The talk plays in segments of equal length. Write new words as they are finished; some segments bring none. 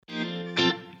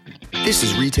This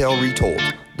is Retail Retold,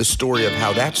 the story of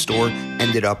how that store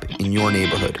ended up in your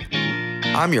neighborhood.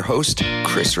 I'm your host,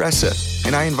 Chris Ressa,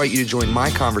 and I invite you to join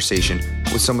my conversation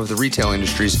with some of the retail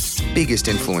industry's biggest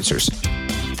influencers.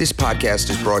 This podcast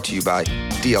is brought to you by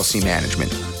DLC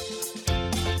Management.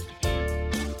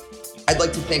 I'd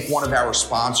like to thank one of our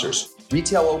sponsors,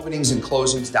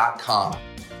 RetailOpeningsandClosings.com.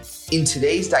 In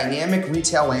today's dynamic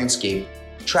retail landscape,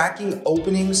 tracking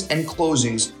openings and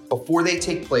closings before they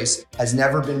take place has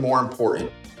never been more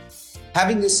important.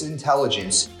 Having this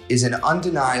intelligence is an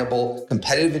undeniable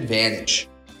competitive advantage.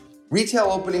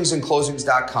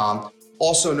 RetailOpeningsandClosings.com,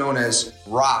 also known as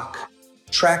ROC,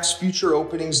 tracks future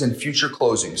openings and future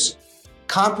closings.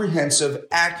 Comprehensive,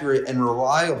 accurate, and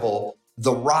reliable,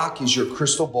 the ROC is your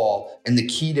crystal ball and the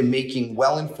key to making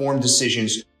well-informed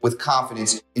decisions with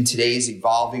confidence in today's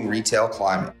evolving retail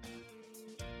climate.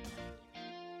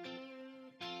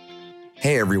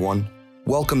 Hey everyone,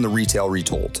 welcome to Retail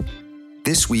Retold.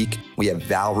 This week, we have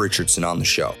Val Richardson on the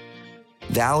show.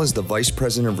 Val is the Vice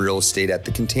President of Real Estate at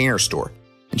The Container Store,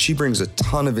 and she brings a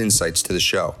ton of insights to the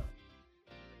show.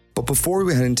 But before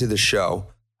we head into the show,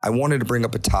 I wanted to bring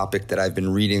up a topic that I've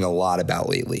been reading a lot about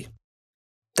lately.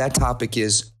 That topic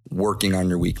is working on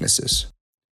your weaknesses.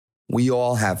 We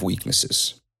all have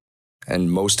weaknesses,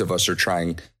 and most of us are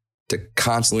trying to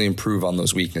constantly improve on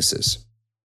those weaknesses.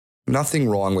 Nothing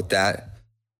wrong with that.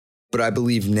 But I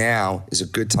believe now is a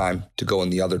good time to go in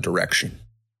the other direction.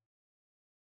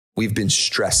 We've been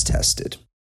stress tested.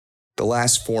 The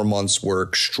last 4 months were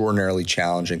extraordinarily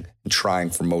challenging and trying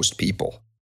for most people.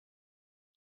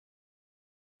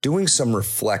 Doing some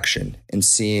reflection and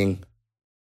seeing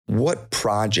what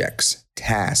projects,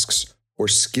 tasks, or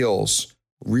skills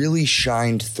really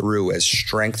shined through as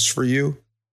strengths for you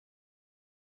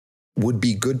would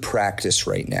be good practice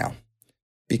right now.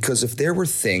 Because if there were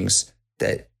things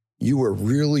that you were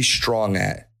really strong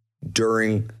at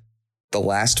during the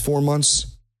last 4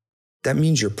 months, that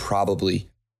means you're probably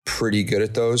pretty good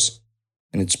at those.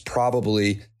 And it's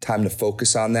probably time to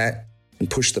focus on that and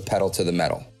push the pedal to the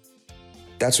metal.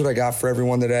 That's what I got for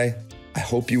everyone today. I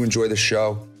hope you enjoy the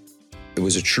show. It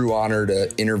was a true honor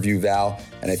to interview Val,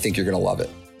 and I think you're going to love it.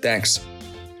 Thanks.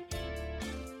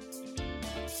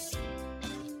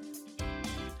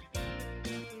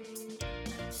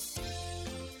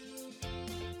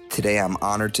 Today, I'm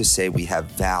honored to say we have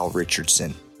Val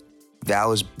Richardson. Val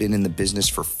has been in the business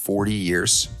for 40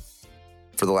 years.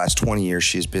 For the last 20 years,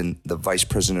 she has been the Vice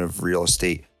President of Real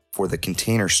Estate for The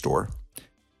Container Store.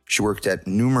 She worked at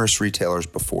numerous retailers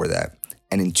before that.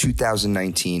 And in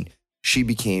 2019, she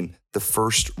became the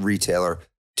first retailer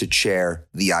to chair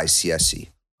the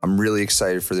ICSC. I'm really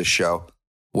excited for this show.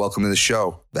 Welcome to the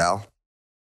show, Val.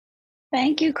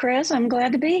 Thank you, Chris. I'm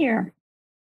glad to be here.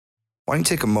 Why don't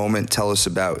you take a moment, tell us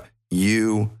about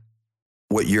you,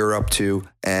 what you're up to,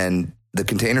 and the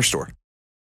Container Store?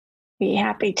 Be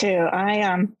happy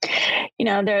to.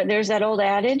 There's that old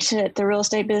adage that the real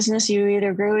estate business, you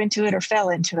either grew into it or fell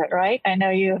into it, right? I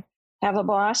know you have a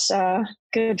boss, a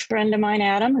good friend of mine,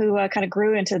 Adam, who kind of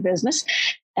grew into the business.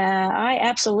 I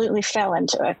absolutely fell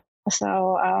into it.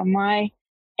 So my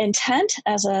intent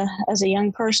as a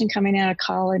young person coming out of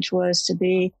college was to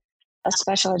be a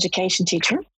special education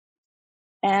teacher.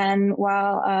 And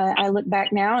while I look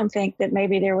back now and think that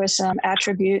maybe there was some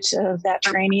attributes of that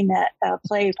training that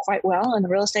played quite well in the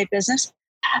real estate business,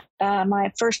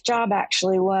 my first job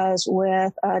actually was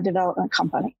with a development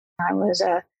company. I was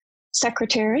a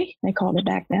secretary, they called it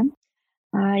back then,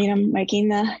 making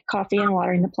the coffee and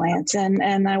watering the plants.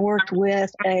 And I worked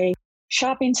with a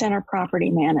shopping center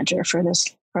property manager for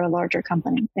a larger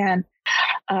company. And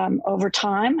over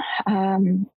time,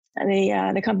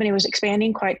 the company was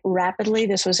expanding quite rapidly.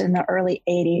 This was in the early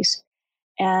 80s.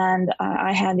 And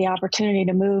I had the opportunity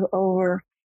to move over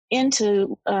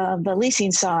into the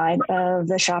leasing side of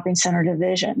the shopping center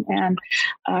division. And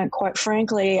quite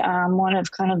frankly, one of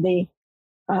kind of the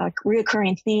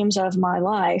reoccurring themes of my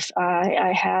life,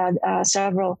 I had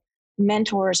several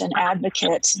mentors and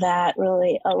advocates that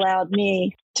really allowed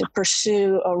me to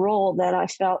pursue a role that I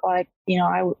felt like,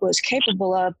 I was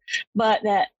capable of, but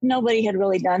that nobody had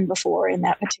really done before in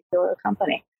that particular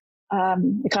company.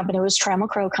 The company was Trammell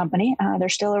Crow Company. They're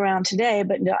still around today,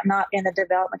 but not in the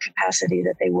development capacity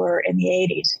that they were in the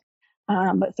 80s.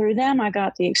 But through them, I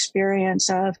got the experience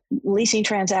of leasing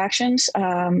transactions,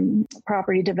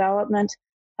 property development,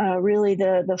 really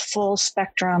the full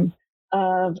spectrum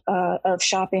of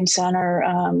shopping center,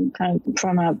 kind of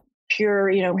from a pure,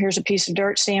 here's a piece of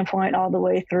dirt standpoint all the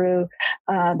way through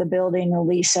the building, the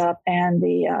lease up, and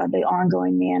the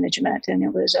ongoing management. And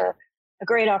it was a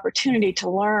great opportunity to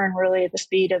learn really at the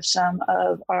feet of some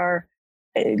of our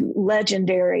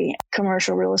legendary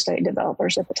commercial real estate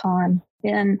developers at the time.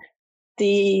 In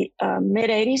the mid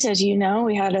 80s, as you know,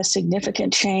 we had a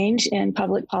significant change in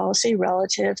public policy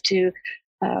relative to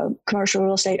commercial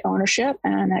real estate ownership,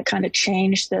 and that kind of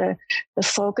changed the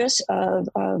focus of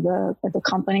the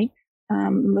company,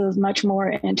 moved much more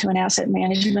into an asset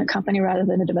management company rather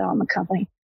than a development company.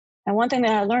 And one thing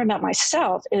that I learned about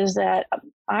myself is that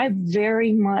I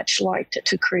very much liked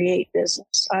to create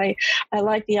business. I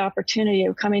like the opportunity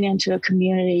of coming into a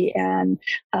community and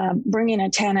bringing a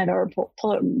tenant or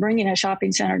bringing a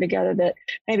shopping center together that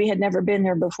maybe had never been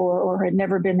there before or had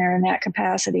never been there in that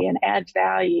capacity, and add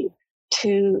value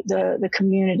to the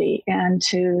community and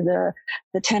to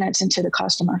the tenants and to the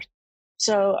customers.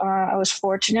 So I was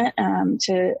fortunate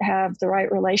to have the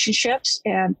right relationships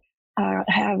and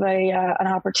have an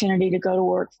opportunity to go to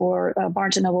work for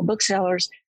Barnes & Noble Booksellers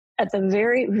at the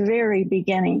very, very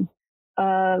beginning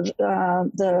of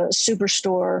the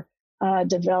Superstore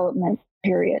development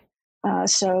period.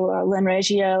 So Len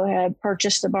Reggio had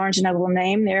purchased the Barnes & Noble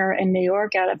name there in New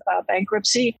York out of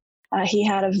bankruptcy. He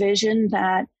had a vision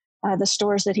that the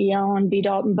stores that he owned, B.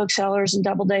 Dalton Booksellers and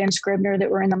Doubleday and Scribner that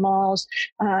were in the malls,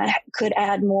 could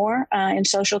add more in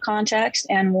social context,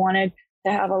 and wanted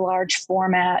to have a large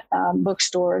format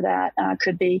bookstore that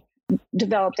could be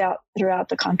developed out throughout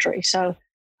the country. So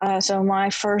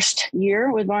my first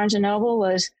year with Barnes & Noble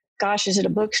was, gosh, is it a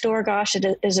bookstore? Gosh,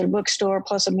 is it a bookstore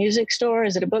plus a music store?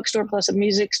 Is it a bookstore plus a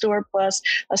music store plus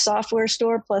a software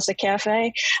store plus a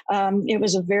cafe? It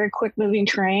was a very quick moving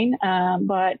train,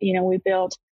 but we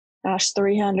built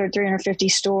 350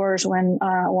 stores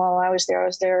while I was there. I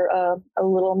was there a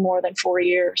little more than 4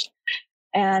 years.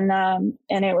 And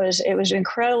it was an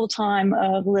incredible time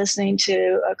of listening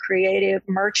to a creative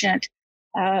merchant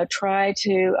try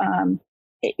to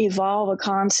evolve a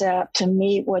concept to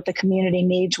meet what the community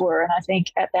needs were. And I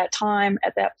think at that time,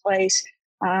 at that place,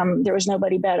 there was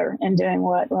nobody better in doing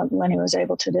what Lenny was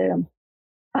able to do.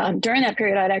 During that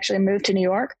period, I'd actually moved to New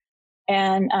York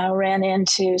and ran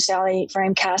into Sally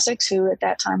Frame Kasich, who at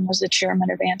that time was the chairman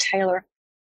of Ann Taylor.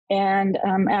 And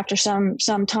after some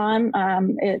time,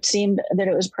 it seemed that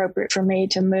it was appropriate for me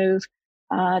to move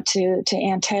to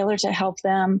Ann Taylor to help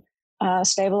them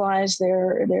stabilize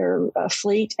their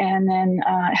fleet and then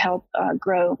help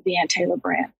grow the Ann Taylor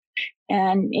brand.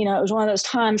 And, it was one of those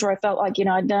times where I felt like,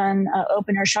 I'd done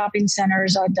open air shopping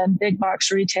centers, I'd done big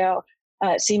box retail.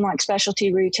 It seemed like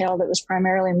specialty retail that was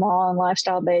primarily mall and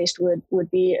lifestyle based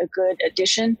would be a good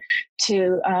addition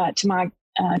to my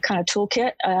kind of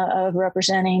toolkit of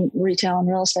representing retail and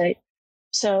real estate.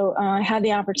 So I had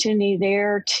the opportunity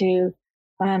there to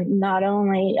not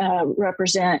only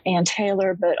represent Ann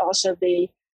Taylor, but also be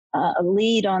a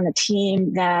lead on the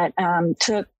team that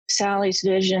took Sally's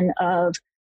vision of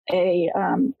a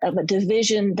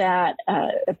division that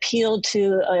appealed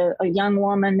to a young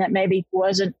woman that maybe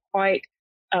wasn't quite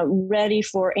ready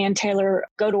for Ann Taylor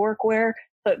go-to-work wear,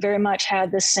 but very much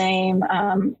had the same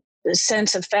the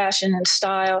sense of fashion and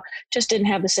style, just didn't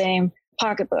have the same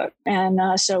pocketbook. And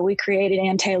so we created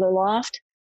Ann Taylor Loft.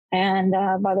 And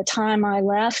by the time I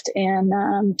left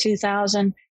in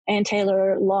 2000, Ann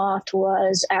Taylor Loft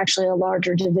was actually a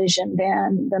larger division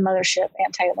than the mothership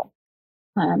Ann Taylor.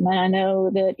 And I know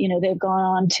that, they've gone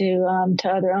on to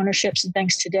other ownerships and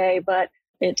things today, but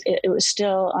it was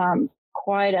still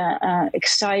quite an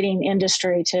exciting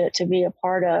industry to be a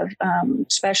part of.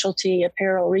 Specialty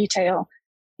apparel retail,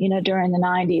 during the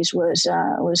 90s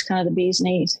was kind of the bee's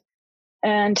knees.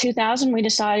 And 2000, we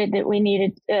decided that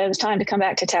it was time to come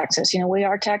back to Texas. We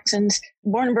are Texans,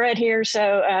 born and bred here.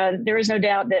 So there is no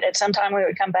doubt that at some time we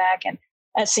would come back, and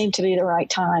that seemed to be the right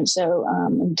time. So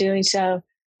in doing so,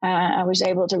 I was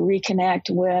able to reconnect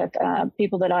with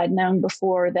people that I'd known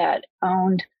before that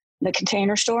owned the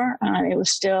Container Store. It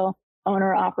was still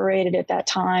owner operated at that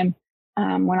time.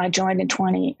 When I joined in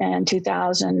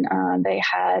 2000, they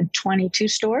had 22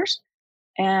 stores.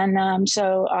 And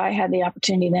so I had the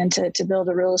opportunity then to build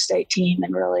a real estate team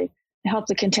and really help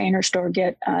the Container Store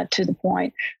get to the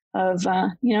point of,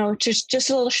 just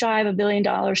a little shy of $1 billion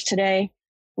today,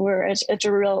 where it's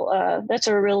a real, that's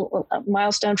a real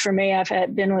milestone for me.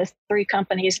 I've been with 3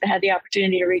 companies that had the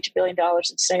opportunity to reach $1 billion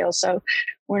in sales. So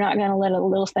we're not going to let a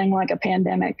little thing like a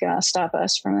pandemic stop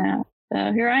us from that.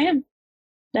 So here I am.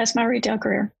 That's my retail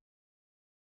career.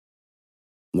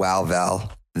 Wow,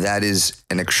 Val, that is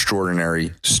an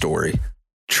extraordinary story.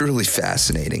 Truly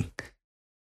fascinating.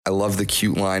 I love the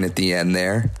cute line at the end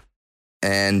there.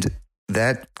 And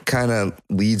that kind of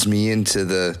leads me into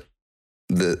the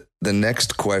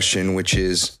next question, which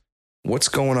is, what's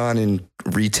going on in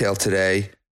retail today?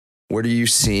 What are you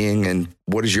seeing, and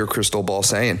what is your crystal ball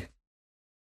saying?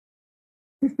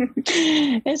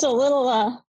 It's a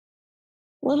little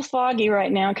foggy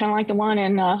right now, kind of like the one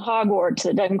in Hogwarts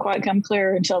that doesn't quite come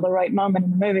clear until the right moment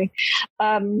in the movie.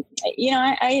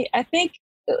 I think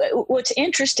what's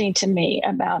interesting to me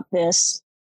about this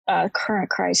current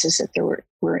crisis that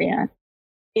we're in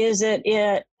is that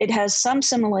it has some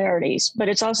similarities, but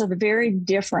it's also very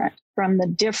different from the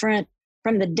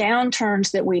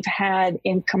downturns that we've had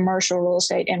in commercial real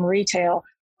estate and retail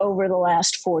over the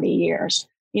last 40 years.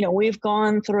 We've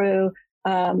gone through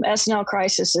S&L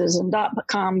crises and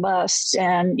dot-com busts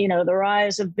and, the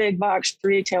rise of big box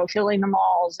retail killing the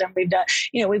malls. And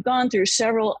we've gone through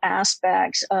several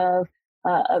aspects of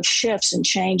shifts and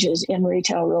changes in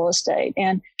retail real estate.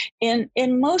 And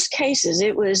in most cases,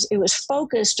 it was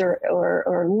focused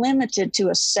or limited to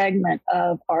a segment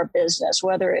of our business,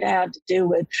 whether it had to do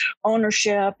with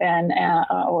ownership and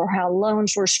or how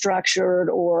loans were structured,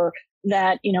 or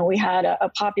that, we had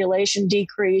a population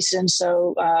decrease. And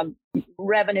so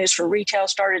revenues for retail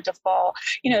started to fall.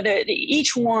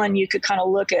 Each one you could kind of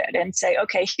look at and say,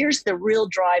 okay, here's the real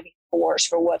driving force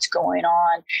for what's going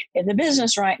on in the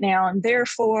business right now. And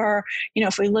therefore,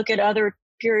 if we look at other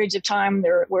periods of time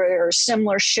where there are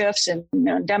similar shifts in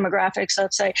demographics,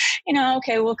 let's say,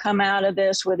 okay, we'll come out of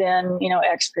this within,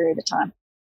 X period of time.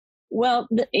 Well,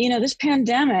 this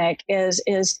pandemic is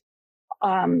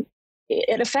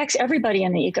it affects everybody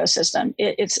in the ecosystem.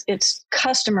 It's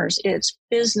customers, it's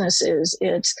businesses,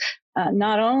 it's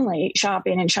not only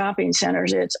shopping and shopping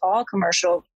centers, it's all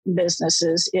commercial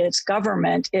businesses, it's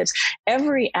government, it's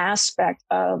every aspect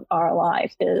of our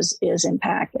life is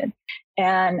impacted,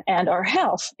 and our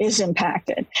health is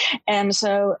impacted. And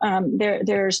so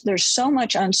there's so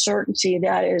much uncertainty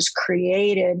that is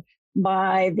created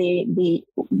by the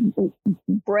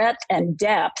breadth and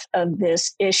depth of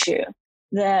this issue,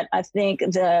 that I think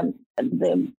the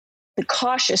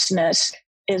cautiousness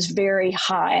is very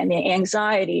high and the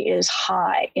anxiety is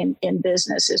high in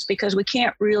businesses, because we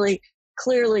can't really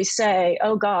clearly say,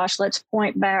 oh gosh, let's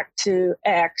point back to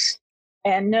X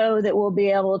and know that we'll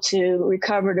be able to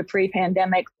recover to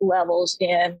pre-pandemic levels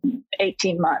in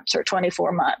 18 months or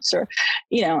 24 months. Or,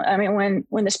 when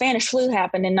the Spanish flu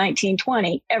happened in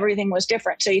 1920, everything was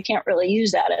different. So you can't really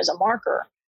use that as a marker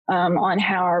on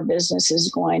how our business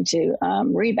is going to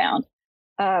rebound.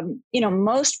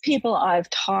 Most people I've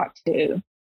talked to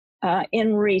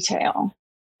in retail,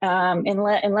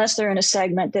 unless they're in a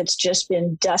segment that's just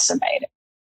been decimated,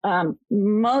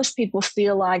 most people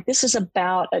feel like this is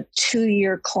about a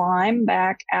 2-year climb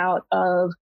back out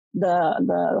of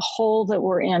the hole that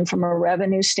we're in from a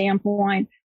revenue standpoint.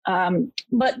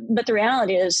 But the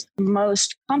reality is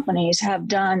most companies have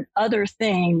done other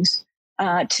things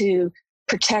to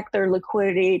protect their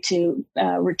liquidity, to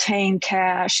retain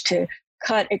cash, to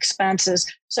cut expenses.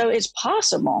 So it's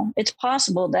possible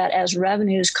that as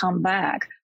revenues come back,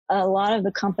 a lot of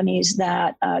the companies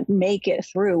that make it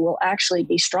through will actually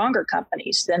be stronger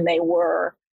companies than they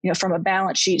were, from a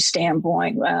balance sheet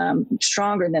standpoint,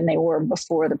 stronger than they were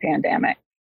before the pandemic.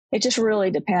 It just really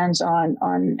depends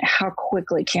on how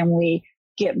quickly can we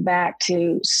get back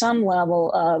to some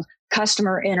level of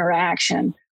customer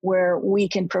interaction where we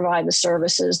can provide the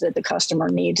services that the customer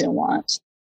needs and wants.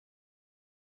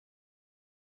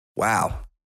 Wow.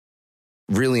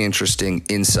 Really interesting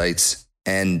insights.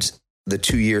 And the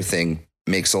 2-year thing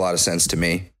makes a lot of sense to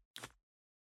me.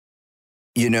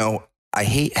 I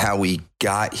hate how we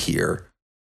got here,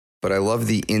 but I love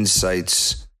the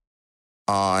insights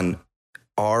on,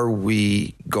 are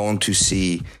we going to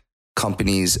see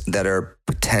companies that are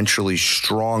potentially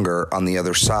stronger on the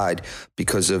other side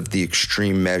because of the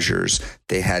extreme measures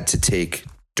they had to take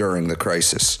during the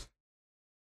crisis?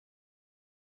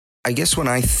 I guess when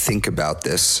I think about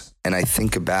this and I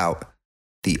think about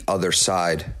the other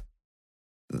side,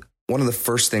 one of the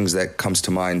first things that comes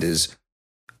to mind is,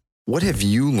 what have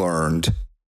you learned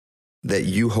that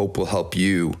you hope will help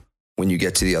you when you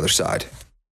get to the other side?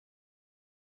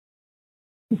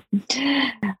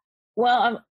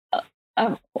 Well,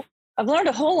 I've learned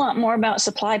a whole lot more about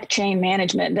supply chain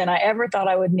management than I ever thought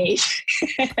I would need.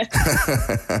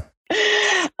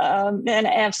 And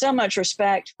I have so much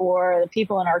respect for the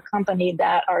people in our company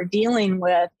that are dealing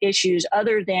with issues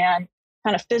other than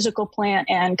kind of physical plant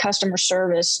and customer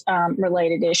service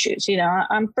related issues.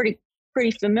 I'm pretty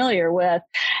familiar with,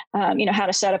 how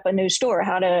to set up a new store,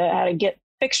 how to get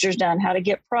fixtures done, how to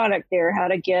get product there, how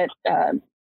to get,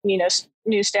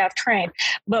 new staff trained.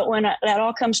 But when that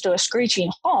all comes to a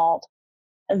screeching halt,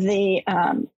 the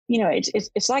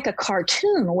it's like a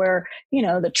cartoon where,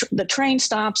 the train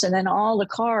stops and then all the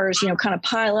cars, kind of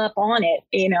pile up on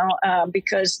it,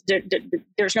 because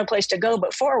there's no place to go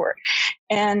but forward.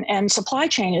 And supply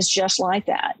chain is just like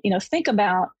that. Think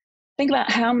about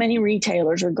how many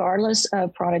retailers, regardless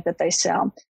of product that they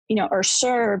sell, are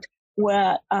served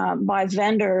by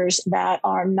vendors that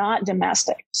are not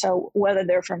domestic. So whether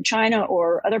they're from China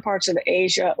or other parts of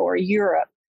Asia or Europe,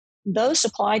 those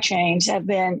supply chains have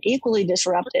been equally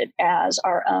disrupted as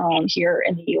our own here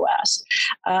in the U.S.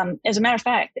 As a matter of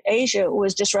fact, Asia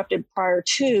was disrupted prior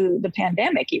to the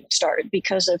pandemic even started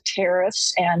because of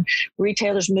tariffs and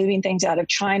retailers moving things out of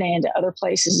China into other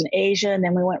places in Asia. And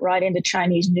then we went right into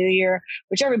Chinese New Year,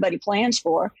 which everybody plans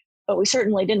for, but we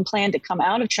certainly didn't plan to come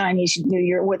out of Chinese New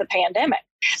Year with a pandemic.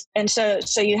 And so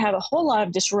you have a whole lot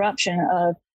of disruption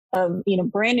of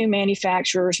brand new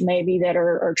manufacturers maybe that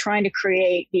are trying to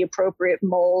create the appropriate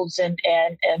molds and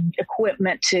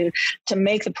equipment to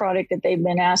make the product that they've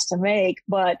been asked to make.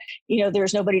 But,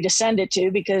 there's nobody to send it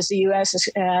to because the U.S.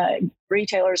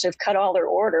 retailers have cut all their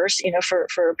orders,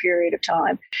 for a period of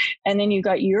time. And then you've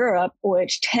got Europe,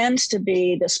 which tends to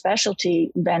be the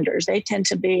specialty vendors. They tend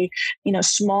to be,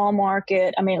 small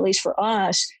market. I mean, at least for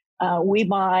us, we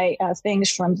buy things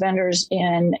from vendors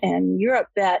in Europe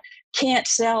that can't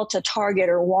sell to Target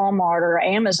or Walmart or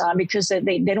Amazon because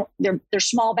they're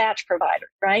small batch providers,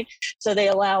 right? So they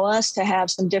allow us to have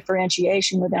some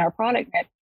differentiation within our product mix.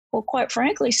 Well, quite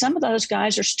frankly, some of those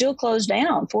guys are still closed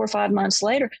down 4 or 5 months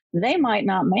later. They might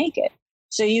not make it.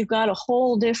 So you've got a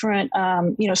whole different,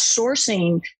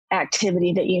 sourcing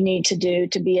activity that you need to do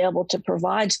to be able to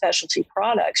provide specialty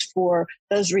products for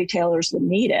those retailers that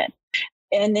need it.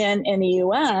 And then in the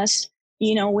U.S.,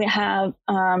 we have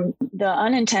the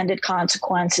unintended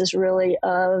consequences really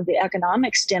of the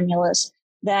economic stimulus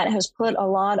that has put a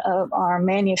lot of our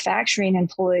manufacturing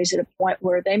employees at a point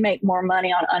where they make more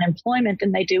money on unemployment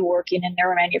than they do working in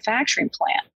their manufacturing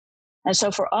plant. And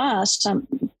so for us,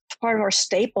 part of our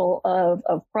staple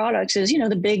of products is,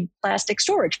 the big plastic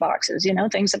storage boxes,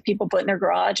 things that people put in their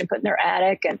garage and put in their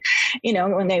attic. And,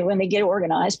 when they get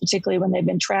organized, particularly when they've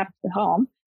been trapped at home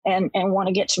and want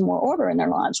to get some more order in their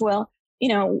lives. Well,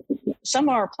 some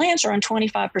of our plants are on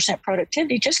 25%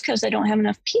 productivity just because they don't have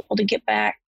enough people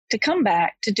to come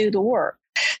back to do the work.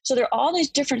 So there are all these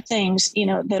different things,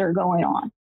 that are going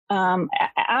on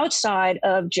outside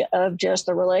of just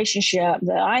the relationship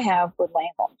that I have with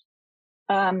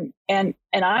landlords.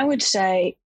 And I would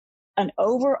say an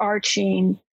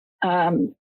overarching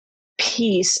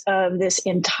piece of this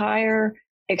entire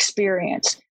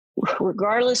experience,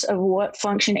 regardless of what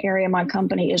function area my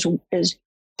company is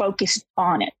focused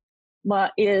on it,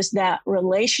 but is that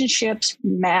relationships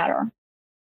matter.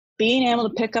 Being able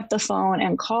to pick up the phone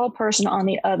and call a person on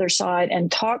the other side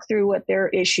and talk through what their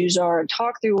issues are,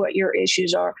 talk through what your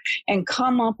issues are, and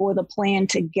come up with a plan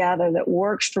together that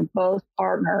works for both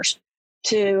partners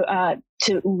to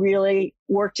really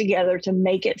work together to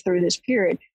make it through this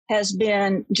period has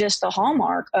been just the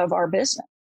hallmark of our business.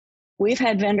 We've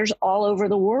had vendors all over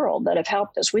the world that have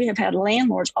helped us. We have had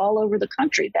landlords all over the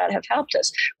country that have helped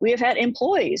us. We have had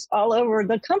employees all over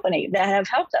the company that have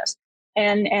helped us.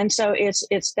 And so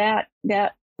it's that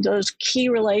those key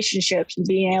relationships,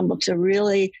 being able to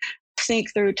really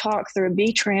think through, talk through,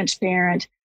 be transparent,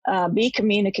 be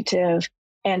communicative,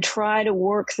 and try to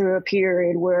work through a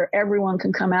period where everyone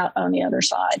can come out on the other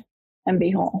side and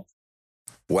be whole.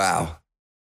 Wow.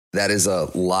 That is a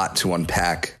lot to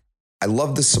unpack. I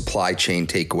love the supply chain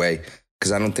takeaway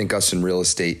because I don't think us in real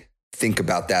estate think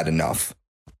about that enough.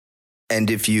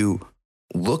 And if you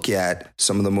look at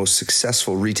some of the most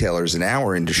successful retailers in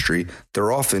our industry,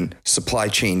 they're often supply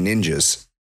chain ninjas.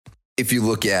 If you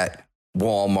look at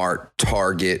Walmart,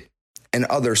 Target, and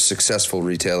other successful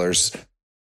retailers,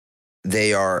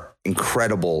 they are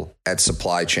incredible at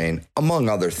supply chain, among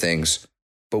other things.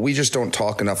 But we just don't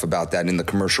talk enough about that in the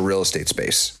commercial real estate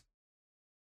space.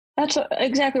 That's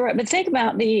exactly right. But think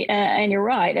about and you're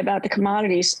right about the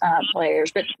commodities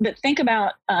players, but think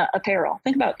about apparel.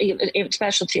 Think about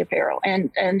specialty apparel and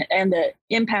the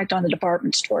impact on the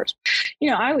department stores.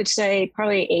 I would say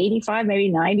probably 85,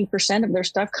 maybe 90% of their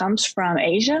stuff comes from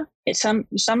Asia. It's some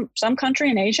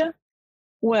country in Asia.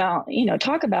 Well,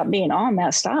 talk about being all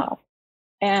messed up.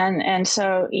 And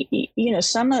so,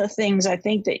 some of the things I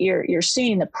think that you're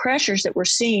seeing, the pressures that we're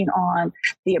seeing on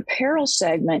the apparel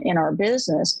segment in our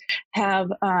business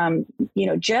have,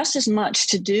 just as much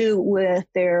to do with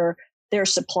their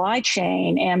supply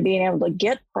chain and being able to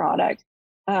get product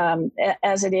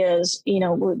as it is,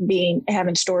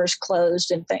 having stores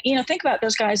closed and think about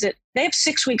those guys that they have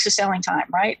 6 weeks of selling time,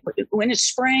 right? When it's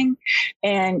spring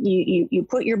and you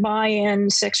put your buy in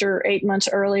 6 or 8 months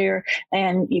earlier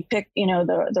and you pick,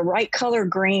 the right color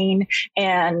green,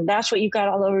 and that's what you've got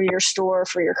all over your store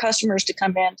for your customers to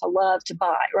come in to love to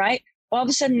buy, right? All of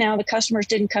a sudden now the customers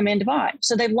didn't come in to buy.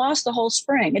 So they've lost the whole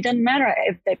spring. It doesn't matter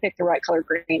if they pick the right color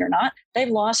green or not. They've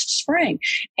lost spring.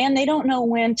 And they don't know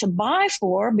when to buy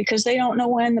for because they don't know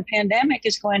when the pandemic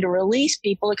is going to release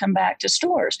people to come back to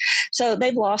stores. So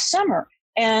they've lost summer.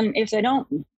 And if they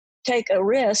don't take a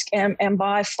risk and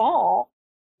buy fall,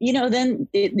 then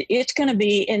it's going to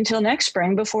be until next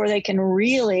spring before they can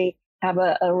really have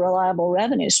a reliable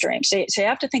revenue stream. So you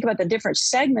have to think about the different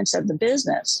segments of the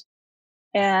business.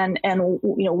 And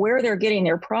where they're getting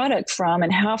their product from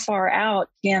and how far out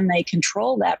can they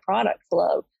control that product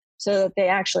flow so that they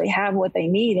actually have what they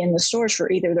need in the stores for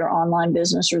either their online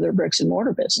business or their bricks and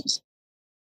mortar business.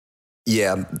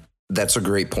 Yeah, that's a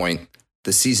great point.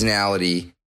 The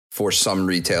seasonality for some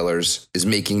retailers is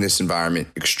making this environment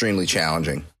extremely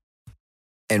challenging.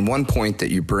 And one point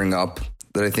that you bring up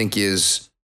that I think is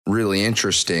really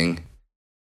interesting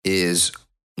is,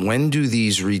 when do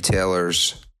these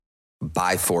retailers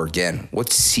buy for again?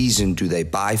 What season do they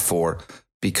buy for?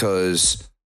 Because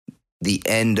the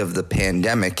end of the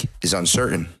pandemic is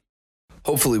uncertain.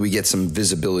 Hopefully we get some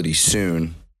visibility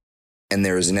soon and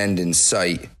there is an end in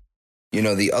sight.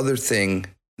 The other thing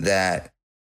that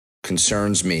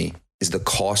concerns me is the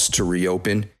cost to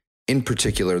reopen, in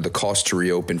particular, the cost to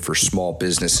reopen for small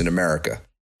business in America.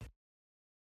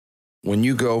 When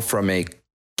you go from a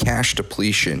cash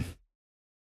depletion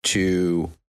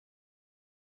to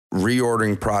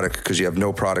reordering product because you have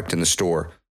no product in the store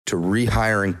to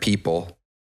rehiring people,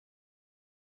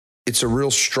 it's a real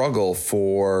struggle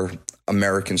for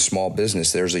American small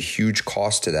business. There's a huge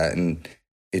cost to that, and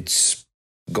it's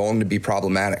going to be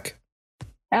problematic.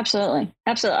 Absolutely.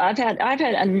 I've had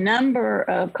a number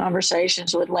of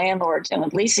conversations with landlords and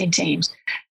with leasing teams,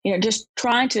 just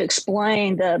trying to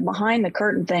explain the behind the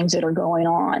curtain things that are going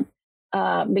on.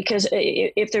 Because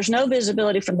if there's no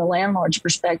visibility from the landlord's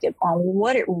perspective on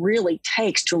what it really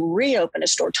takes to reopen a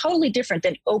store, totally different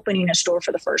than opening a store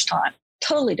for the first time,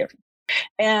 totally different.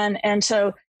 And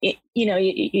so,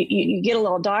 you get a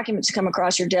little documents come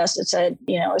across your desk that said,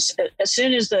 as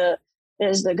soon as the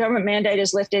government mandate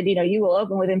is lifted, you will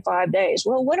open within 5 days.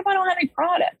 Well, what if I don't have any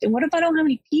product? And what if I don't have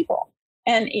any people?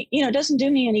 And, it doesn't do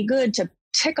me any good to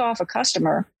tick off a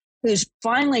customer who's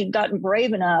finally gotten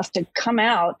brave enough to come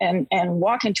out and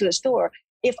walk into a store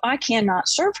if I cannot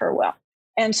serve her well.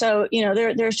 And so,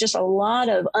 there's just a lot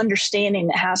of understanding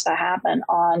that has to happen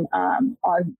on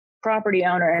property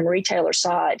owner and retailer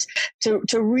sides to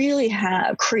really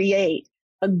create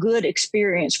a good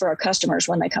experience for our customers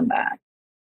when they come back.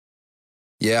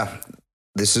 Yeah,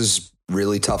 this is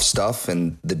really tough stuff,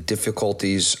 and the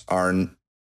difficulties are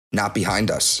not behind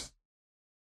us.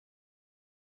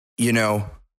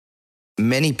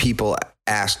 Many people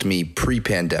asked me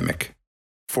pre-pandemic,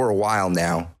 for a while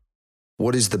now,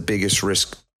 what is the biggest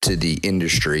risk to the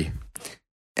industry?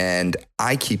 And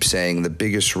I keep saying the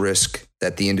biggest risk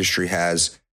that the industry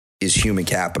has is human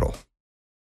capital.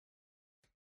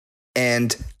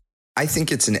 And I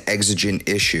think it's an exigent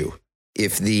issue.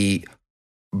 If the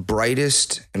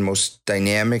brightest and most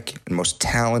dynamic and most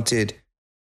talented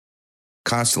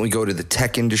constantly go to the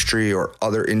tech industry or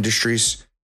other industries,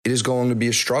 it is going to be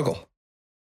a struggle.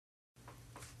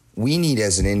 We need,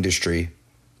 as an industry,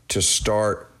 to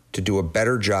start to do a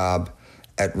better job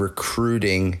at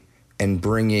recruiting and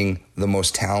bringing the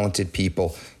most talented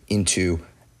people into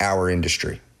our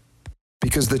industry.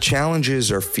 Because the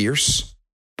challenges are fierce,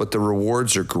 but the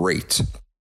rewards are great.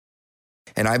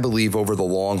 And I believe over the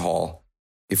long haul,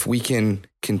 if we can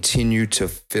continue to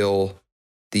fill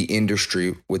the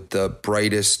industry with the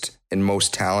brightest and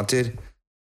most talented,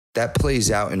 that plays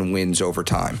out and wins over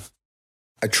time.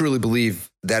 I truly believe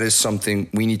that is something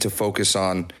we need to focus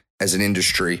on as an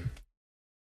industry.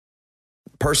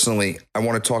 Personally, I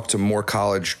want to talk to more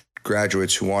college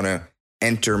graduates who want to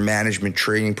enter management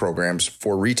training programs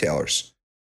for retailers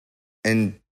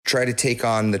and try to take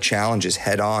on the challenges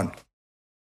head on.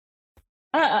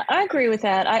 I agree with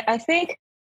that. I think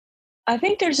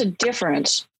there's a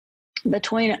difference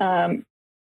between a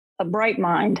bright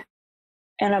mind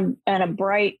and a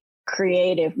bright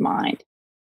creative mind.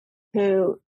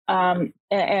 Who and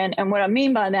what I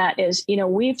mean by that is,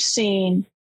 we've seen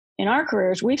in our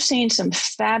careers, we've seen some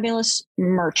fabulous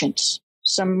merchants,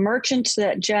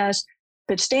 that just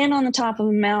could stand on the top of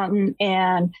a mountain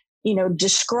and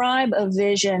describe a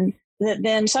vision that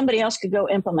then somebody else could go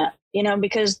implement,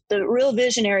 because the real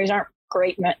visionaries aren't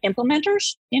great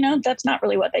implementers. That's not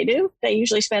really what they do. They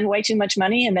usually spend way too much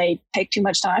money and they take too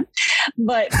much time.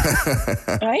 But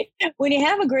right, when you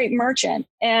have a great merchant,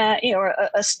 or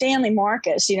a Stanley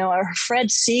Marcus, or Fred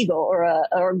Siegel, or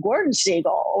a Gordon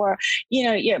Siegel, or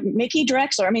Mickey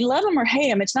Drexler. I mean, love them or hate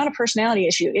them, it's not a personality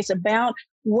issue. It's about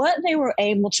what they were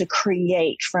able to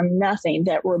create from nothing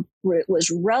that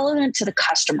was relevant to the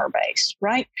customer base.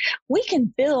 Right, we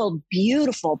can build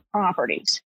beautiful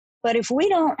properties, but if we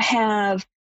don't have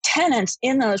tenants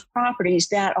in those properties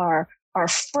that are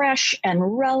fresh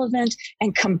and relevant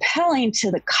and compelling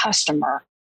to the customer,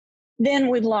 then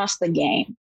we've lost the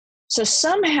game. So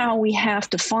somehow we have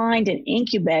to find and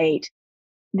incubate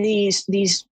these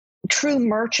true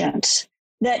merchants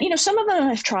that, some of them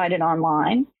have tried it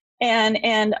online.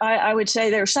 And I would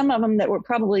say there are some of them that were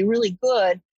probably really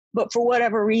good, but for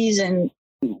whatever reason,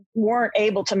 weren't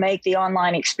able to make the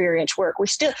online experience work. We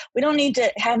don't need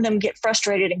to have them get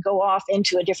frustrated and go off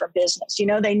into a different business.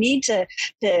 They need to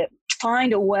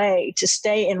find a way to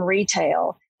stay in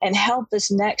retail and help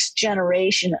this next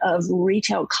generation of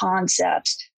retail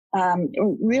concepts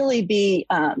really be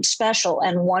special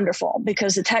and wonderful,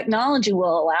 because the technology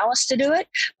will allow us to do it,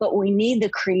 but we need the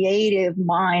creative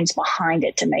minds behind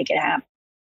it to make it happen.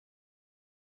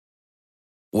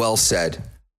 Well said.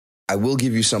 I will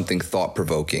give you something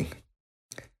thought-provoking.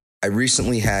 I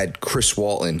recently had Chris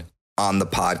Walton on the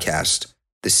podcast,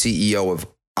 the CEO of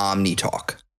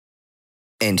OmniTalk,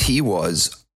 and he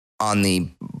was on the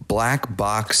black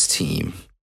box team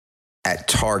at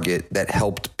Target that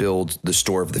helped build the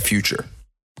store of the future.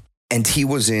 And he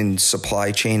was in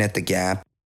supply chain at the Gap.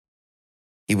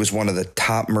 He was one of the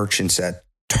top merchants at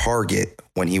Target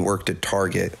when he worked at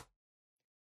Target.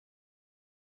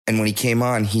 And when he came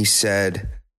on, he said,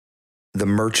 the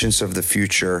merchants of the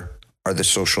future are the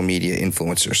social media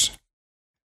influencers,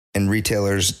 and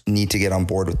retailers need to get on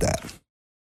board with that.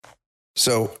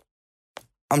 So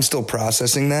I'm still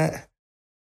processing that,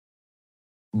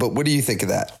 but what do you think of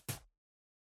that?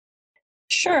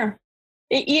 Sure.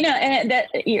 And that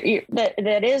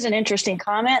is an interesting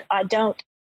comment. I don't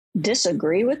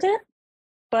disagree with it,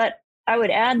 but I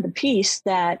would add the piece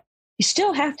that you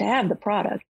still have to have the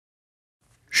product.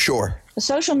 Sure. A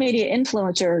social media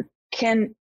influencer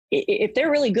can, if they're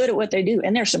really good at what they do,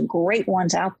 and there's some great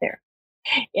ones out there,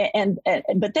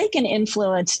 but they can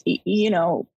influence,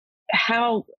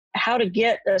 how to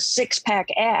get a 6-pack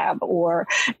ab, or,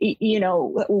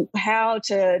 how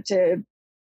to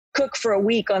cook for a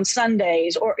week on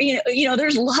Sundays, or,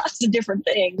 there's lots of different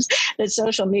things that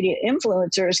social media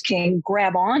influencers can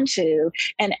grab onto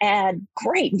and add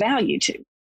great value to.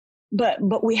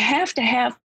 But we have to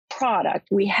have product.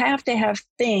 We have to have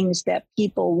things that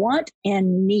people want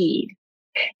and need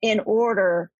in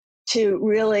order to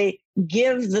really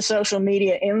give the social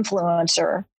media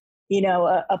influencer,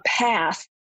 a path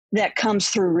that comes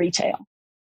through retail.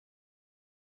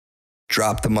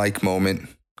 Drop the mic moment.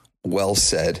 Well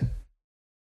said.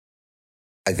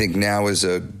 I think now is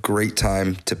a great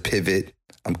time to pivot.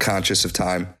 I'm conscious of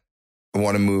time. I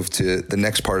want to move to the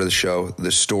next part of the show,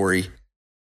 the story.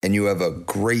 And you have a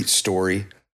great story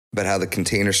about how the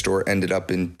Container Store ended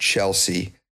up in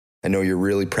Chelsea. I know you're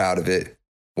really proud of it.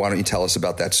 Why don't you tell us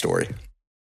about that story?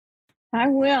 I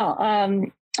will.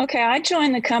 Okay, I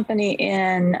joined the company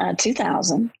in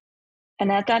 2000.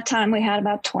 And at that time, we had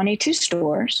about 22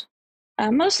 stores,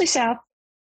 mostly south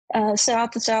and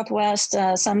southwest,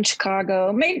 some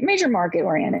Chicago, major market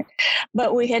oriented.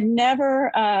 But we had never,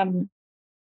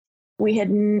 we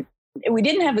didn't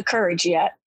have the courage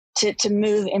yet to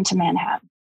move into Manhattan.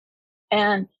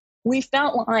 And we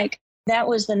felt like that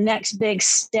was the next big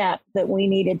step that we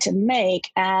needed to make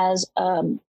as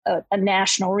a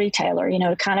national retailer,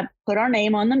 to kind of put our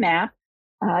name on the map,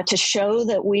 to show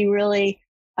that we really,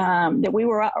 that we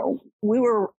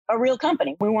were a real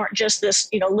company. We weren't just this,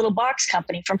 little box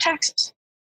company from Texas.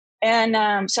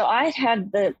 And so I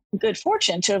had the good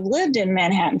fortune to have lived in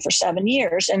Manhattan for 7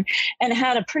 years and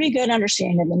had a pretty good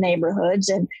understanding of the neighborhoods,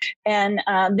 and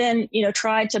then,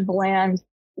 tried to blend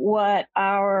what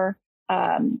our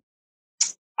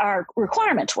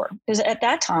requirements were. Because at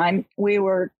that time, we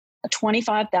were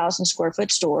 25,000 square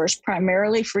foot stores,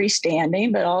 primarily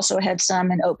freestanding, but also had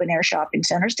some in open air shopping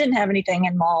centers. Didn't have anything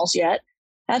in malls yet.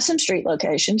 Had some street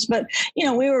locations, but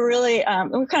we were really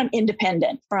we were kind of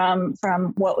independent from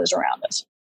what was around us.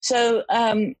 So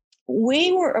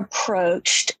we were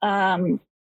approached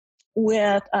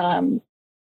with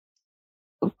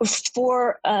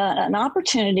for an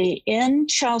opportunity in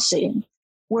Chelsea,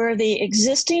 where the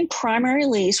existing primary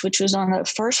lease, which was on the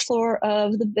first floor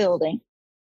of the building,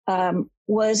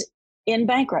 was in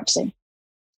bankruptcy.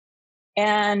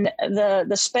 And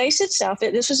the space itself,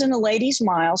 this was in the Ladies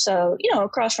Mile, so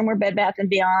across from where Bed Bath and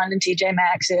Beyond and TJ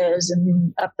Maxx is,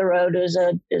 and up the road is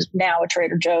now a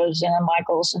Trader Joe's and a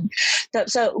Michael's, and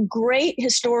so great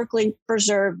historically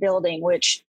preserved building,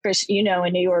 which Chris, in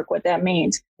New York what that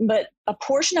means. But a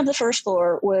portion of the first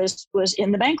floor was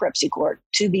in the bankruptcy court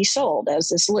to be sold as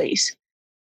this lease.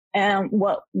 And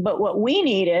what we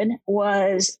needed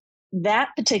was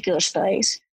that particular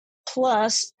space,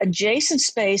 plus adjacent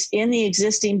space in the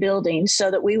existing building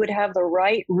so that we would have the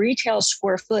right retail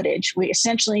square footage. We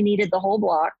essentially needed the whole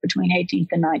block between 18th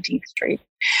and 19th Street.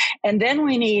 And then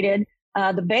we needed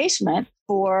the basement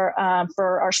for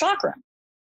our stockroom.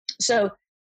 So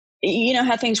you know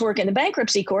how things work in the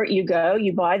bankruptcy court. You go,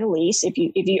 you buy the lease. If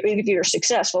you're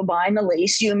successful buying the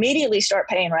lease, you immediately start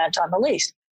paying rent on the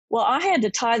lease. Well, I had to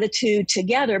tie the two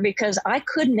together because I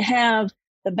couldn't have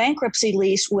the bankruptcy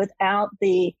lease without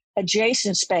the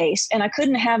adjacent space, and I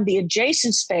couldn't have the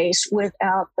adjacent space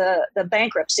without the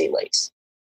bankruptcy lease.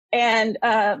 And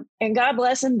God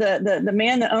bless him, the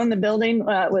man that owned the building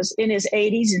was in his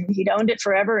 80s, and he'd owned it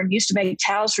forever and used to make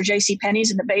towels for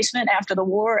JCPenney's in the basement after the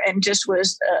war, and just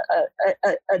was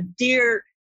a dear,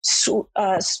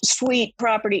 sweet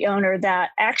property owner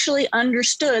that actually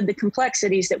understood the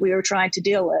complexities that we were trying to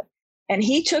deal with. And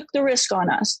he took the risk on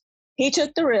us. He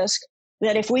took the risk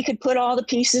that if we could put all the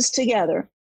pieces together,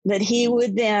 that he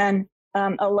would then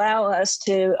allow us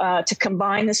to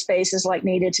combine the spaces like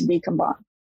needed to be combined.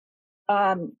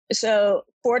 So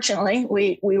fortunately,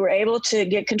 we were able to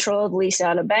get control of the lease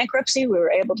out of bankruptcy. We were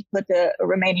able to put the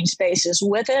remaining spaces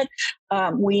with it.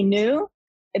 We knew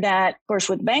that, of course,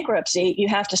 with bankruptcy, you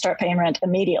have to start paying rent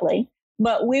immediately.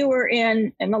 But we were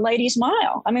in the Ladies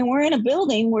Mile. I mean, we're in a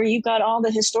building where you've got all the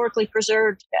historically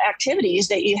preserved activities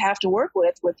that you have to work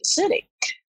with the city.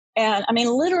 And I mean,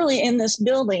 literally in this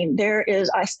building, there is,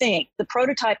 I think, the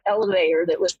prototype elevator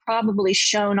that was probably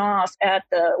shown off at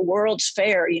the World's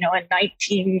Fair, in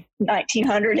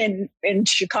 1900 in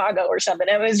Chicago or something.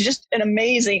 It was just an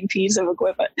amazing piece of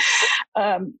equipment.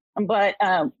 But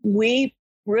we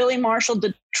really marshaled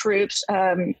the troops.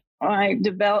 My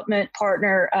development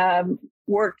partner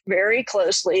worked very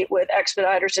closely with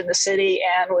expediters in the city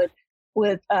and with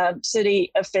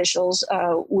city officials.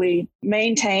 We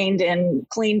maintained and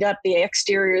cleaned up the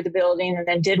exterior of the building and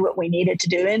then did what we needed to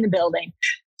do in the building.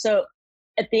 So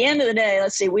at the end of the day,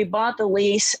 let's see, we bought the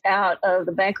lease out of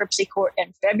the bankruptcy court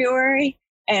in February,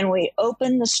 and we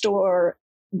opened the store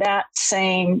that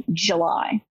same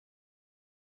July,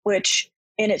 which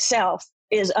in itself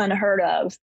is unheard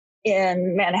of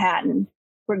in Manhattan,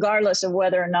 regardless of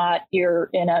whether or not you're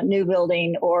in a new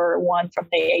building or one from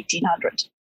the 1800s.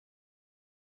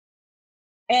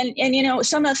 And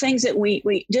some of the things that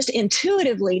we just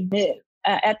intuitively knew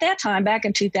at that time, back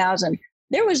in 2000,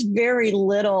 there was very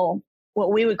little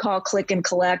what we would call click and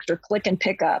collect or click and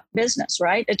pick up business,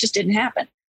 right? It just didn't happen.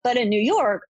 But in New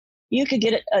York, you could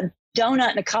get a donut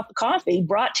and a cup of coffee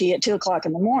brought to you at 2:00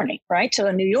 in the morning, right? So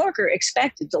a New Yorker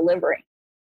expected delivery.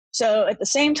 So at the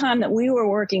same time that we were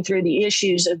working through the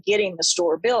issues of getting the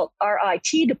store built, our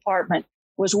IT department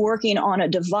was working on a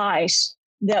device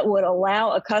that would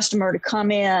allow a customer to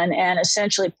come in and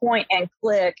essentially point and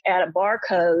click at a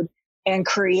barcode and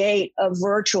create a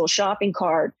virtual shopping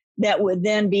cart that would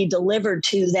then be delivered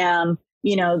to them,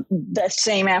 the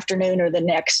same afternoon or the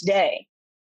next day.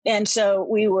 And so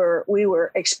we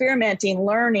were experimenting,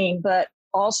 learning, but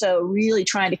also really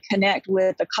trying to connect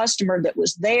with a customer that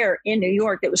was there in New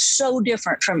York that was so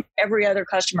different from every other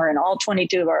customer in all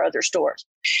 22 of our other stores,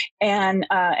 and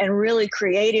really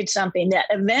created something that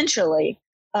eventually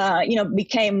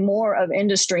became more of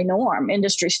industry norm,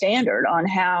 industry standard on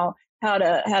how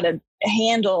to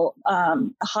handle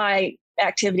high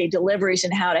activity deliveries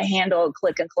and how to handle a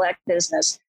click and collect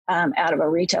business out of a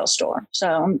retail store.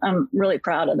 So I'm really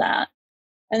proud of that.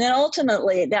 And then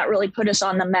ultimately that really put us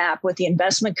on the map with the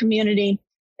investment community.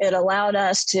 It allowed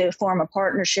us to form a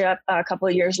partnership a couple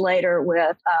of years later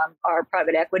with our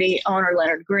private equity owner,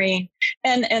 Leonard Green,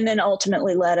 and then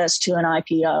ultimately led us to an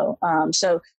IPO.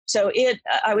 So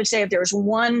I would say if there was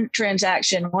one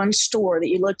transaction, one store that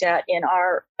you looked at in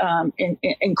our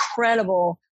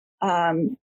incredible,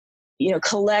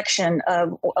 collection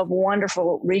of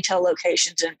wonderful retail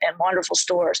locations and wonderful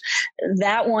stores,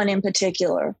 that one in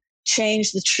particular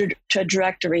changed the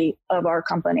trajectory of our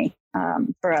company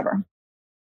forever.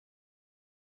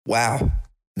 Wow,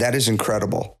 that is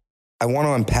incredible. I want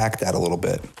to unpack that a little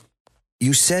bit.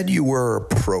 You said you were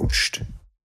approached.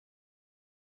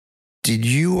 Did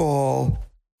you all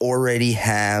already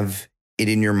have it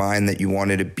in your mind that you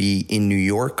wanted to be in New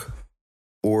York?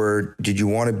 or did you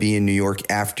want to be in New York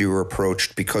after you were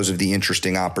approached because of the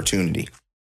interesting opportunity?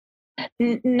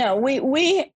 No,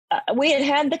 we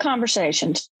had the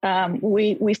conversations.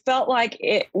 We felt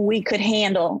like we could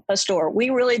handle a store. We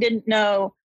really didn't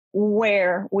know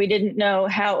where. We didn't know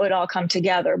how it would all come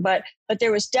together. But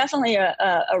there was definitely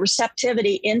a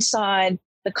receptivity inside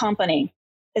the company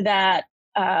that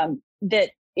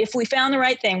that if we found the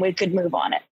right thing, we could move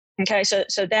on it. Okay, so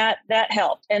that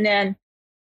helped. And then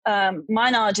my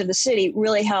knowledge of the city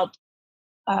really helped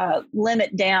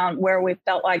limit down where we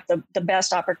felt like the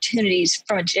best opportunities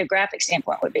from a geographic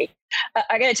standpoint would be.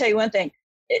 I got to tell you one thing: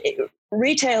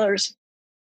 retailers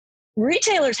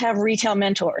have retail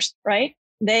mentors, right?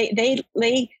 They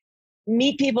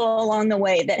meet people along the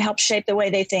way that help shape the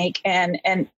way they think and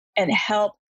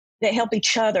help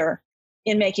each other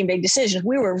in making big decisions.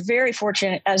 We were very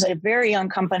fortunate as a very young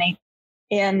company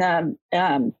in the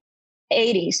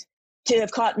 80s to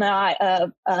have caught in the eye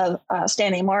of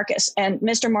Stanley Marcus. And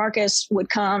Mr. Marcus would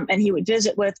come and he would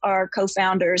visit with our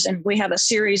co-founders. And we have a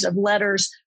series of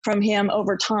letters from him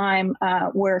over time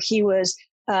where he was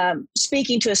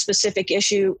speaking to a specific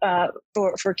issue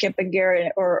for Kip and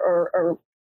Garrett or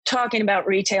talking about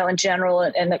retail in general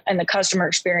and the customer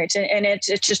experience. And it's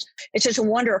just a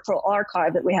wonderful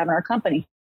archive that we have in our company.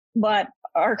 But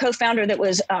our co-founder that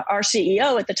was our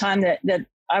CEO at the time that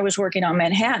I was working on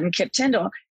Manhattan, Kip Tyndall,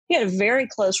 he had a very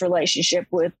close relationship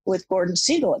with Gordon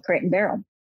Siegel at Crate and Barrel.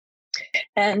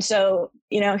 And so,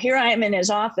 here I am in his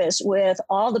office with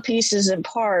all the pieces and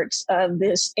parts of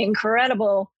this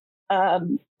incredible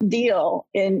deal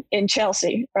in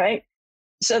Chelsea, right?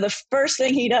 So the first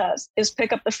thing he does is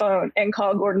pick up the phone and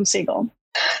call Gordon Siegel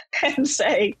and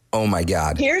say, "Oh my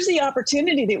God, here's the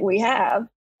opportunity that we have.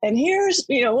 And here's,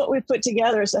 what we put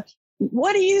together. So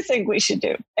what do you think we should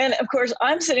do?" And of course,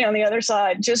 I'm sitting on the other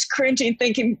side, just cringing,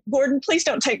 thinking, "Gordon, please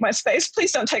don't take my space.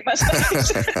 Please don't take my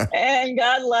space." And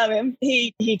God love him.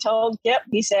 He told Kip,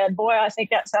 he said, "Boy, I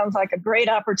think that sounds like a great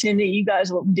opportunity. You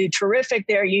guys will do terrific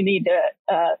there. You need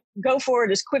to go for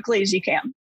it as quickly as you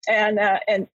can." And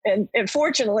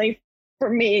fortunately for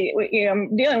me,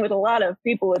 I'm dealing with a lot of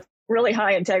people with really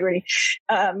high integrity.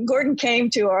 Gordon came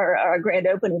to our grand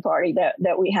opening party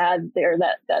that we had there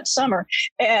that summer.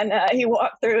 And he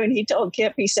walked through and he told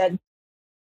Kip, he said,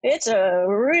 "It's a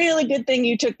really good thing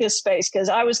you took this space because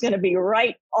I was going to be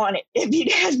right on it if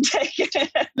you hadn't taken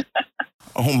it."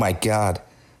 Oh my God.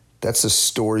 That's a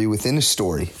story within a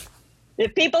story.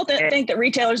 If people think that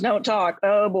retailers don't talk,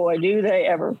 oh boy, do they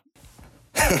ever.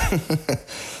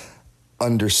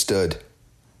 Understood.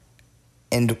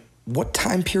 And what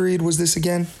time period was this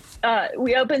again?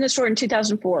 We opened the store in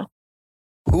 2004.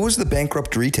 Who was the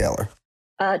bankrupt retailer?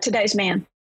 Today's Man.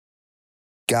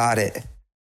 Got it.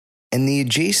 And the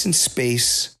adjacent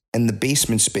space and the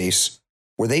basement space,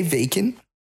 were they vacant?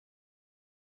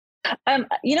 I've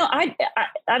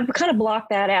kind of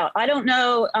blocked that out. I don't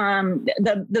know.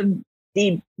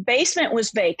 The basement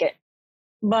was vacant.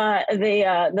 But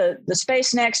the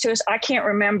space next to us, I can't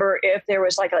remember if there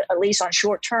was like a lease on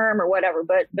short term or whatever,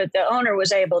 but the owner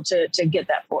was able to get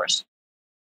that for us.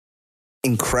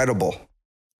 Incredible.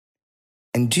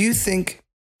 And do you think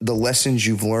the lessons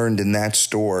you've learned in that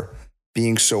store,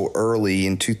 being so early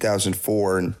in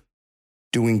 2004 and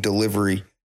doing delivery,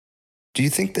 do you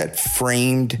think that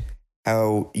framed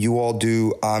how you all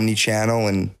do omni-channel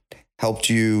and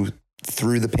helped you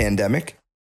through the pandemic?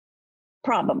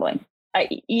 Probably.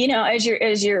 As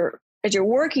you're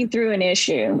working through an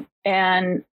issue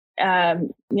and,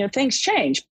 things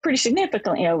change pretty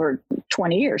significantly over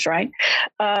 20 years, right?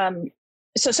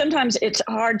 So sometimes it's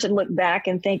hard to look back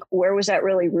and think, where was that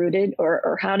really rooted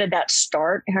or how did that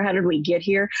start? Or how did we get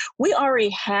here? We already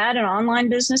had an online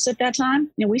business at that time.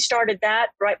 We started that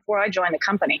right before I joined the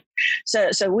company.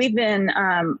 So we've been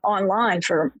online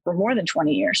for more than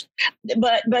 20 years.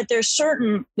 But there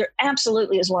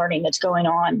absolutely is learning that's going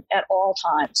on at all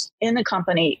times in the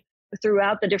company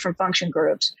throughout the different function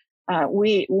groups.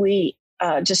 We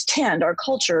our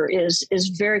culture is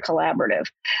very collaborative.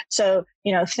 So,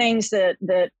 things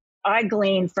that I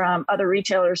glean from other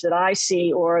retailers that I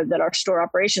see or that our store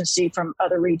operations see from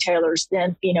other retailers,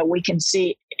 then, we can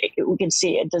see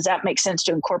it. Does that make sense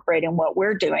to incorporate in what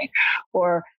we're doing?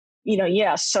 Or,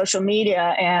 yes, social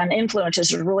media and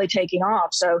influencers are really taking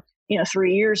off. So,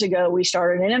 3 years ago, we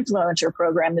started an influencer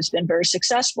program that's been very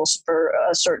successful for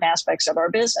certain aspects of our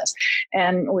business.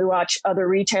 And we watch other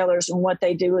retailers and what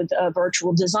they do with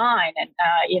virtual design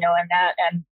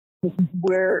and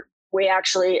we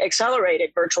actually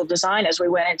accelerated virtual design as we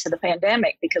went into the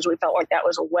pandemic because we felt like that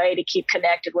was a way to keep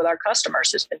connected with our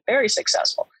customers. It's been very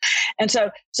successful. And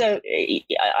so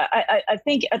I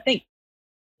think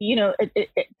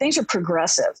things are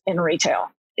progressive in retail.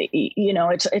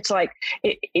 It's like,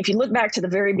 if you look back to the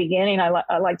very beginning,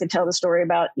 I like to tell the story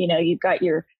about, you've got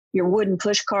your wooden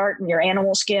push cart and your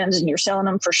animal skins, and you're selling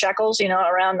them for shekels,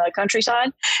 around the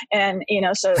countryside. And,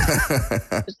 so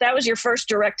that was your first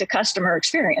direct to customer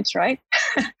experience, right?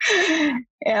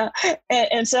 Yeah.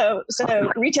 And so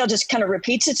retail just kind of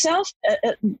repeats itself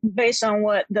based on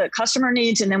what the customer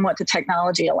needs and then what the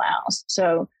technology allows.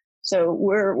 So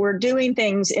we're doing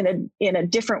things in a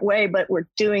different way, but we're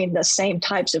doing the same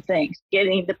types of things,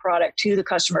 getting the product to the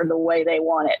customer the way they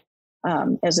want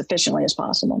it, as efficiently as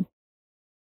possible.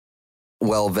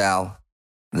 Well, Val,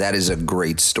 that is a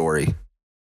great story.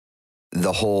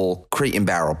 The whole Crate and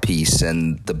Barrel piece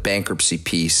and the bankruptcy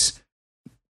piece,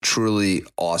 truly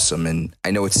awesome. And I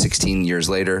know it's 16 years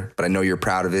later, but I know you're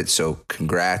proud of it. So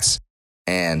congrats.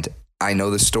 And I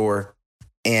know the store,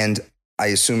 and I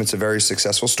assume it's a very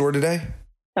successful store today.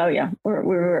 Oh yeah,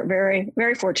 we're very,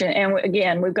 very fortunate, and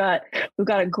again, we've got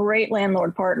a great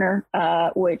landlord partner,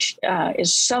 which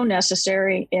is so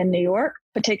necessary in New York,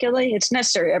 particularly. It's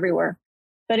necessary everywhere,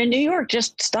 but in New York,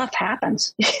 just stuff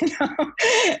happens,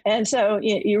 and so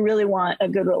you really want a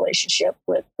good relationship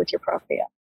with your property.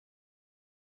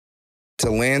 To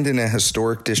land in a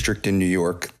historic district in New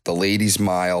York, the Ladies'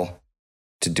 Mile,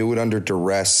 to do it under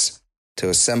duress, to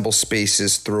assemble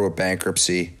spaces through a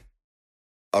bankruptcy.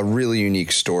 A really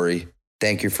unique story.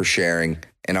 Thank you for sharing.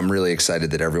 And I'm really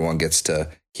excited that everyone gets to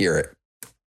hear it.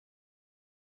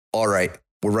 All right,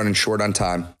 we're running short on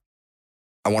time.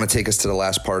 I want to take us to the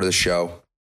last part of the show.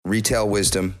 Retail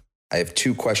wisdom. I have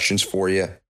 2 questions for you.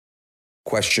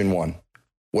 Question 1,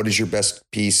 what is your best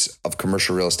piece of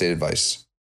commercial real estate advice?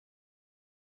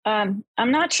 I'm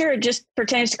not sure it just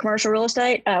pertains to commercial real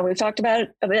estate. We've talked about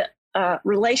it a bit.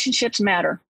 Relationships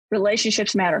matter.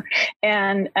 Relationships matter.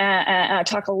 And I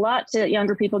talk a lot to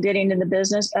younger people getting into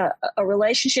business. A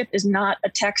relationship is not a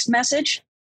text message.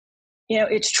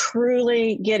 It's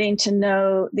truly getting to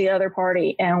know the other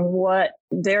party and what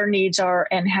their needs are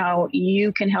and how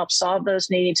you can help solve those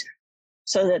needs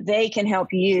so that they can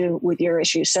help you with your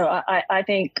issues. So I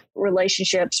think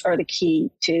relationships are the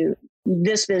key to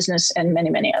this business and many,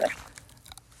 many others.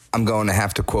 I'm going to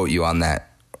have to quote you on that.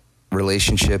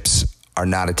 Relationships are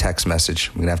not a text message.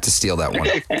 I'm going to have to steal that one.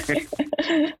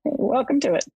 Welcome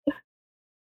to it.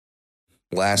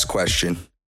 Last question.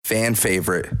 Fan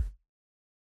favorite.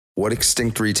 What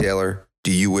extinct retailer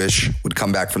do you wish would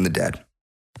come back from the dead?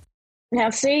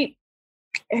 Now, see,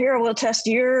 here we'll test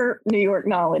your New York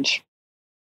knowledge.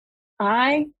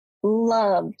 I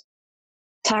loved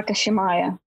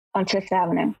Takashimaya on Fifth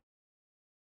Avenue.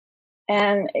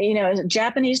 And, as a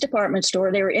Japanese department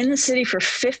store, they were in the city for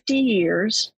 50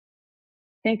 years.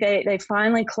 I think they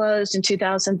finally closed in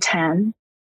 2010.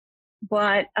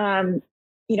 But,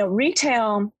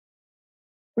 retail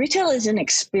is an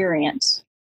experience.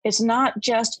 It's not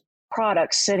just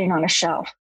products sitting on a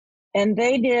shelf. And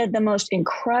they did the most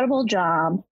incredible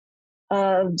job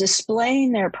of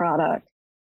displaying their product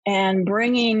and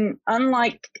bringing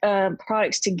unlike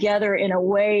products together in a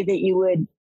way that it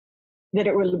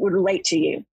would relate to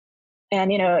you.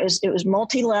 And, it was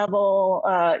multi-level,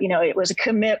 it was a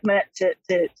commitment to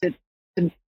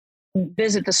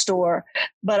visit the store,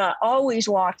 but I always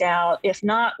walked out, if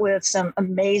not with some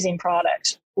amazing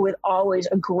products, with always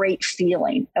a great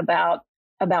feeling about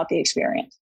the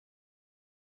experience.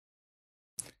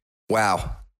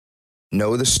 Wow.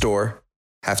 Know the store.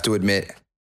 Have to admit,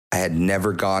 I had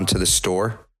never gone to the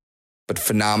store, but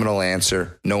phenomenal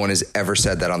answer. No one has ever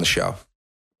said that on the show.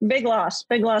 Big loss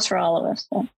for all of us.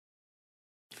 So.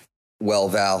 Well,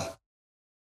 Val,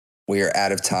 we are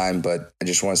out of time, but I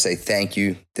just want to say thank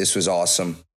you. This was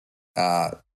awesome.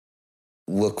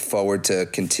 Look forward to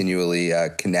continually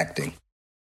connecting.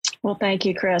 Well, thank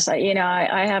you, Chris.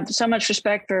 I have so much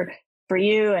respect for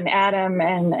you and Adam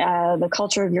and the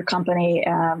culture of your company.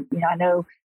 I know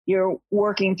you're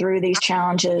working through these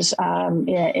challenges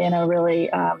in a really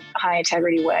high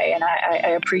integrity way, and I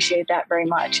appreciate that very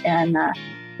much. And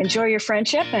enjoy your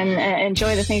friendship and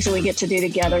enjoy the things that we get to do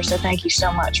together. So thank you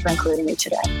so much for including me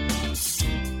today.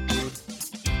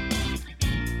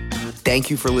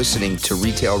 Thank you for listening to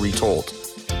Retail Retold.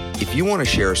 If you want to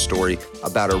share a story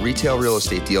about a retail real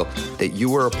estate deal that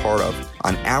you were a part of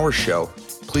on our show,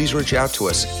 please reach out to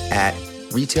us at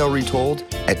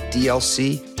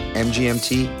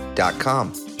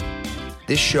retailretold@dlcmgmt.com.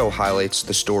 This show highlights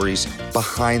the stories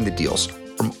behind the deals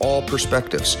from all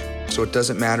perspectives. So it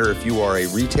doesn't matter if you are a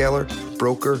retailer,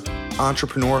 broker,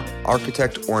 entrepreneur,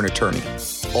 architect, or an attorney.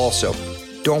 Also,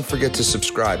 don't forget to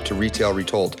subscribe to Retail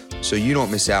Retold so you don't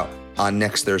miss out on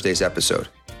next Thursday's episode.